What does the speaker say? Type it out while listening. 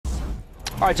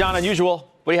All right, John,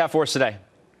 unusual. What do you have for us today?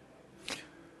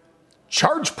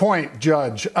 ChargePoint,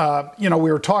 Judge.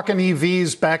 We were talking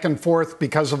EVs back and forth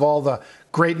because of all the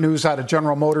great news out of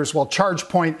General Motors. Well,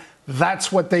 ChargePoint,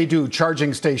 that's what they do,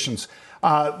 charging stations.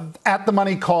 At the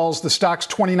money calls, the stock's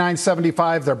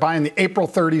 $29.75. They're buying the April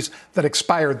 30s that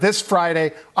expire this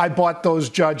Friday. I bought those,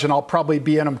 Judge, and I'll probably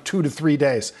be in them 2 to 3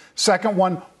 days. Second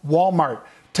one, Walmart.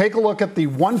 Take a look at the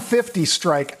 150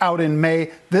 strike out in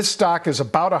May. This stock is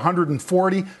about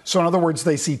 140. So in other words,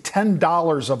 they see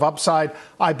 $10 of upside.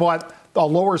 I bought a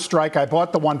lower strike. I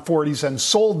bought the 140s and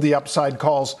sold the upside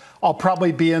calls. I'll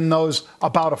probably be in those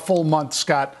about a full month,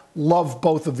 Scott. Love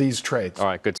both of these trades. All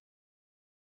right, good.